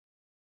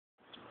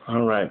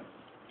Alright,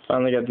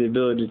 finally got the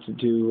ability to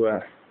do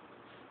a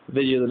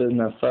video that doesn't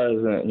have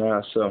fuzz in it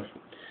now, so I'll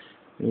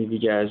leave you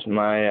guys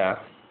my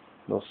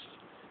little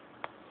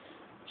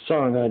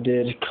song that I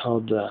did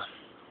called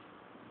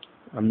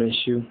I Miss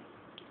You,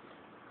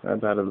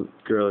 about a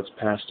girl that's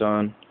passed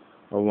on,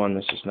 or one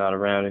that's just not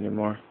around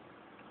anymore.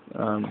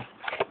 I'm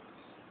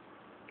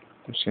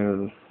just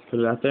going to put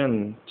it out there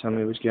and tell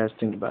me what you guys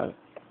think about it.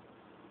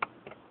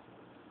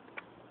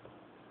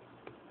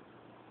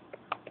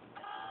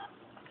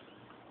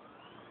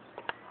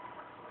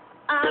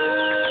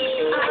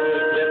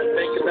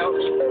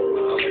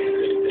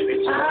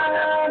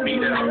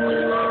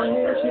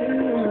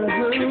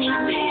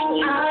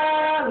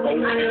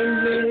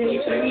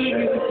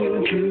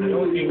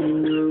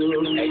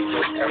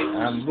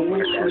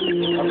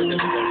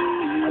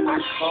 I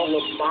call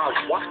her my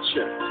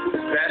watcher,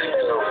 better and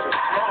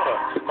smarter.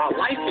 My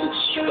life and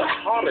she's a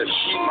harder.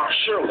 She my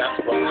Cheryl, that's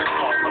what I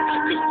call her.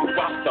 Cause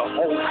throughout the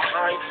whole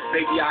time,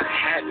 baby, I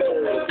had no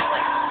one.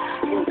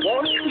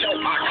 Once you know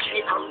I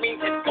can't, I mean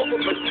it's over,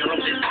 but girl,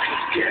 it's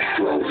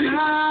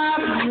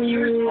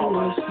tears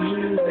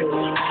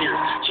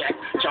Jack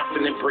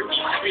Johnson and Britney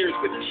Spears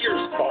with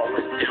tears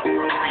falling down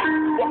my face.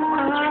 What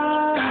my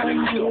gotta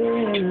go,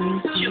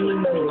 it's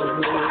killing me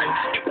alive.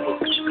 It was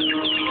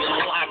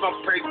alive, I'm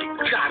crazy,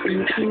 God,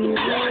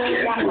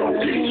 why my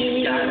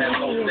baby gotta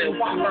go?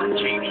 Why my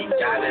Katie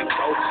gotta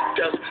go?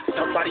 Does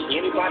somebody,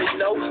 anybody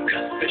know?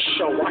 Cause the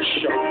show I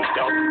showed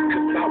don't.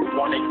 Cause I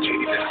wanted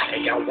Katie to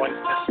stay, I want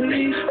to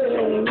stay.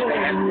 So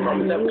bad from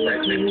the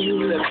present to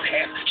the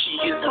past. She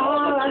is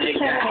all the thing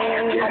I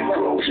have. I'm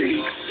a G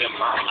in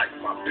my life,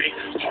 my big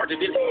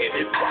hearted and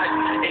headed right.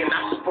 And I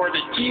swear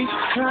to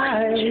Jesus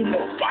Christ,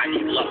 nobody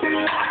loves me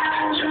like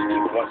just he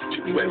wants to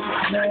every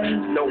night.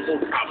 No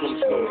more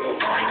problems, no more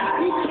fights.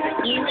 We need to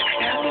keep it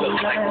after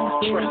life.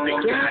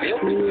 Trusting God,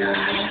 every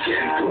night.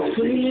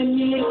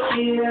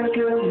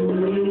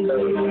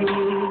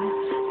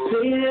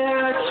 Say that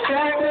I'm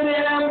distracted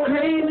and I'm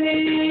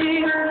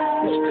crazy.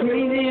 It's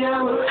crazy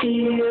how I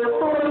feel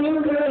for you,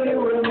 girl. You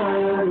were my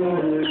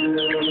love.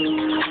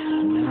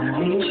 I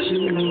miss you.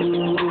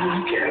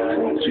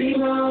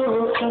 Dream on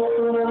top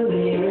of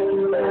the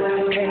airline.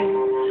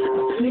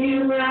 I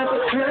feel like a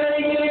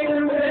crying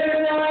in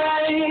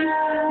paradise.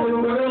 The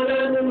world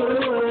doesn't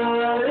move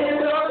out.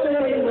 It's all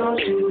days on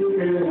you.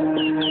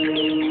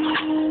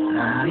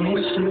 I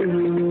miss you.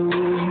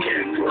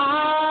 I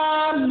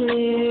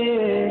miss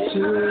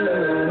you.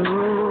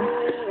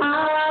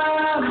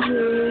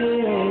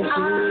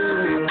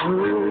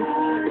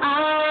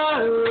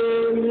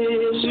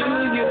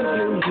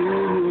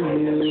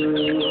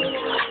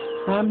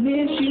 I miss you. I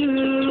miss you. I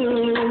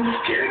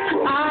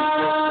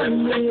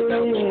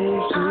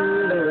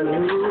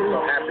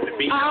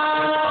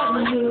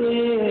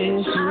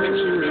miss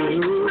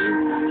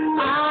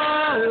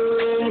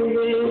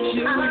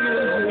you.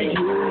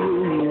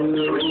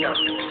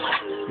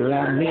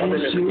 I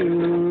miss you.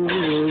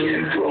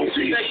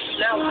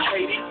 Now,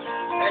 Katie,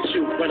 as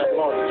you went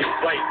along your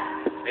way,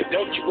 and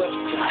don't you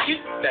ever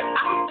forget that I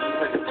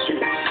wanted you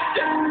to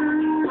stay.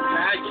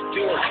 How you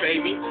doing,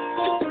 baby?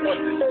 Just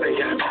wanted to say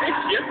I miss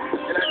you,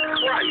 and I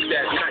cried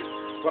that night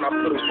when I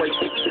put away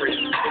the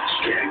bridge.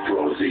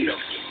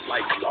 It's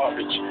like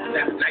garbage.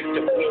 That night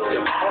that we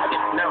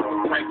departed, now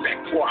I'm right back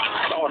where I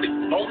started.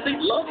 Only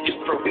love is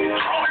broken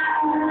heart.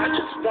 I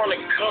just wanna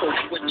cuddle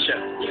with you,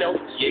 you know,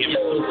 yes.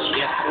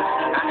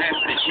 I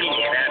asked the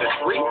genie out of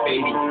 3,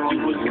 baby. You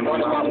was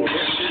one of my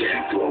wishes.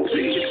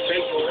 We can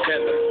stay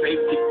together,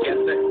 in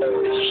the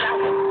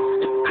shower.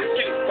 I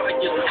can find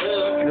your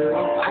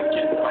love, I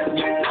can find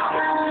your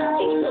power.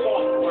 So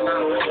soft when I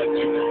hug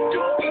you,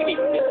 do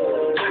anything to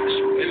touch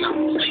you, and I'm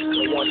like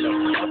wanna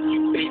love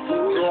you, baby.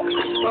 Girl, I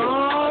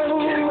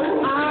miss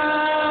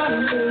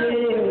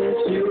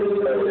you. I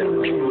miss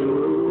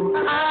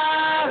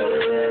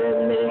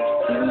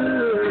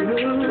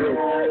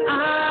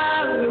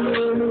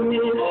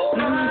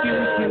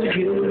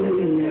you.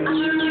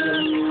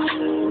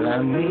 I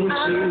miss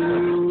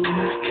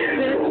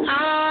you.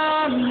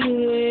 I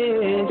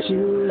miss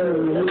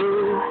you.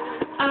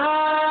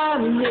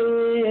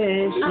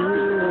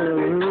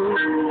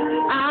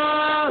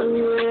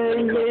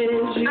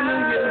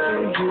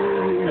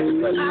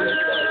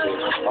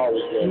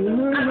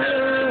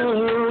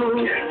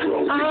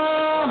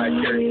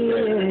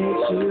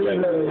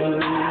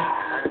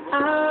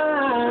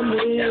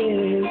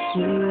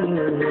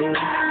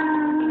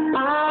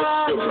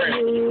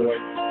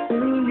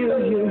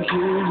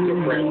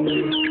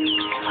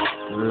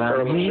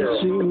 I miss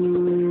you.